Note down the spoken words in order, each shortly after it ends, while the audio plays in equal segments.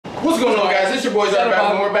What's going on, guys? It's your boys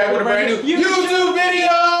Sandman. We're back with a brand new YouTube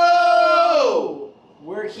video!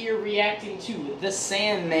 We're here reacting to The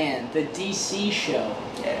Sandman, the DC show.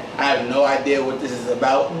 Yeah, I have no idea what this is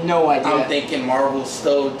about. No idea. I'm thinking Marvel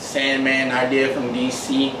stole Sandman idea from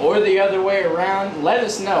DC. Or the other way around. Let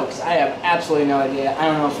us know, because I have absolutely no idea. I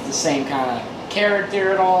don't know if it's the same kind of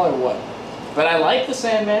character at all or what. But I like The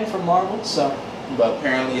Sandman from Marvel, so... But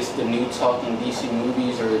apparently it's the new talking DC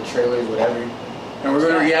movies or the trailers, whatever. And we're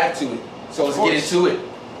going to react to it. So let's get into it.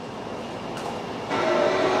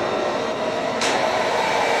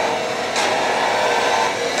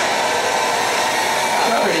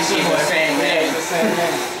 I've already seen the same man. Yeah, the same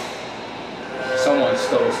man. Someone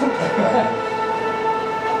stole something.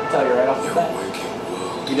 I'll tell you right off the bat.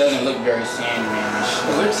 He doesn't look very Sandman-ish.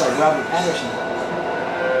 It looks like Robert Patterson.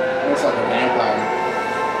 Looks like a vampire.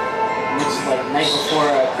 Looks like night before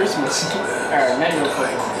Christmas. Or night before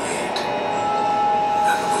Christmas.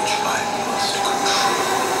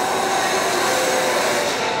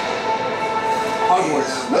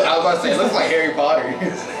 Hogwarts. I was about to say, it looks like Harry Potter. Can you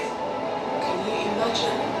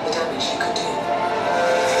imagine the damage you could do?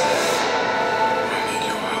 I need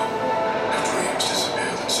your help. If dreams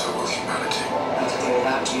disappear, then so will humanity. I've thought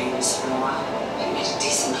about dreams for a while. You made a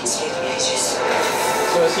decent man's sleep for ages.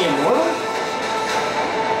 So is he immortal?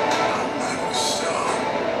 I will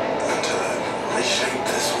start to reshape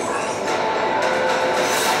this world.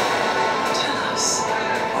 Tell us.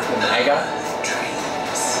 The mega?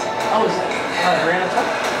 Dreams. Oh, is that Brianna Tuck?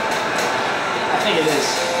 I think it is.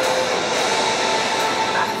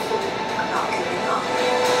 I'm not giving up.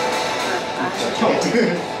 But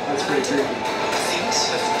That's pretty creepy. things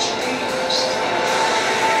have changed.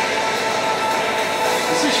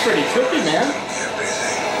 This is pretty trippy, man.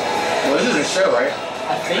 Well, this is a show, right?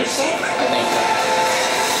 I think so. I think so.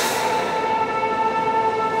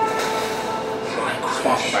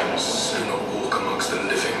 Sponsored by this. Do not walk amongst the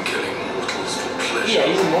living, killing mortals for pleasure. Yeah,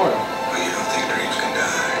 he's immortal. Well, you don't think dreams can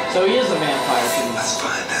die? So he is a vampire. Let's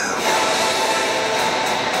find out.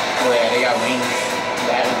 Oh yeah, they got wings.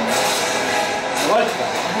 That one. What the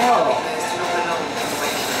hell? There's not alone in the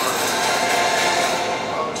waking world.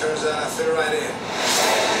 Well, turns out I fit right in.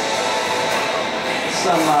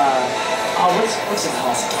 Some what's it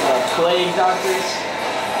called? Plague doctors.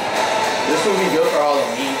 This will be good for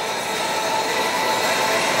Halloween.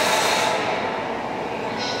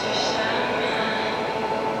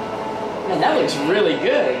 Man, that looks really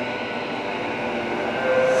good.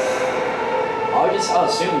 August,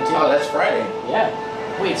 soon too. Oh, that's Friday. Yeah.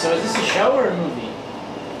 Wait, so is this a show or a movie?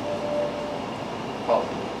 Oh.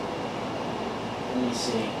 Let me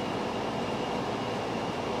see.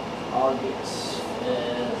 August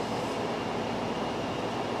 5th.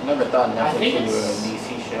 I never thought I Netflix think would do a it's-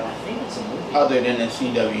 DC show. I think it's a movie. Other than the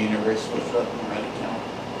CW universe, which doesn't really count.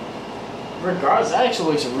 Regardless, that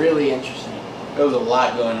actually looks really interesting. There was a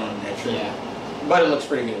lot going on in that trailer. Yeah. But it looks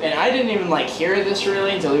pretty good. And I didn't even hear this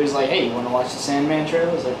really until he was like, "Hey, you want to watch the Sandman trailer?"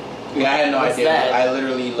 I was like, Yeah, I had no What's idea. that? I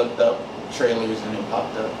literally looked up trailers and it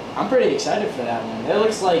popped up. I'm pretty excited for that one. It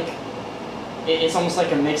looks like it's almost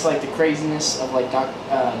like a mix, like the craziness of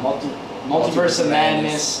multiverse of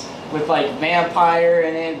madness with vampire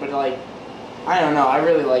in it, but I don't know. I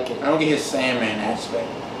really like it. I don't get his Sandman aspect,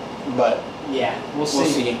 but Yeah, we'll see. we'll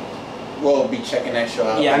see. We'll be checking that show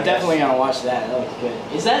out. Yeah, I I'm guess. definitely gonna watch that. That looks good.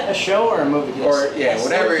 Is that a show or a movie? Or yeah,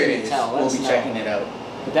 whatever it is, Tell. we'll Let be us know. checking it out.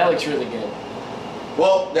 But that looks really good.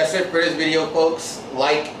 Well, that's it for this video, folks.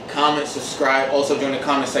 Like, comment, subscribe. Also, join the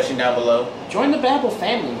comment section down below. Join the Babel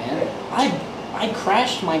family, man. I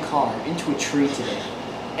crashed my car into a tree today,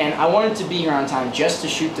 and I wanted to be here on time just to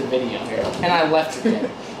shoot the video, and I left it there.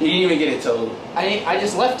 You didn't even get it towed. I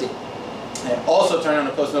just left it. And also, turn on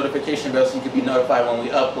the post notification bell so you can be notified when we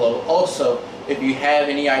upload. Also, if you have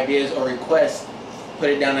any ideas or requests, put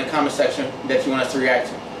it down in the comment section that you want us to react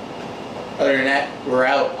to. Other than that, we're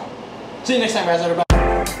out. See you next time, guys. Everybody.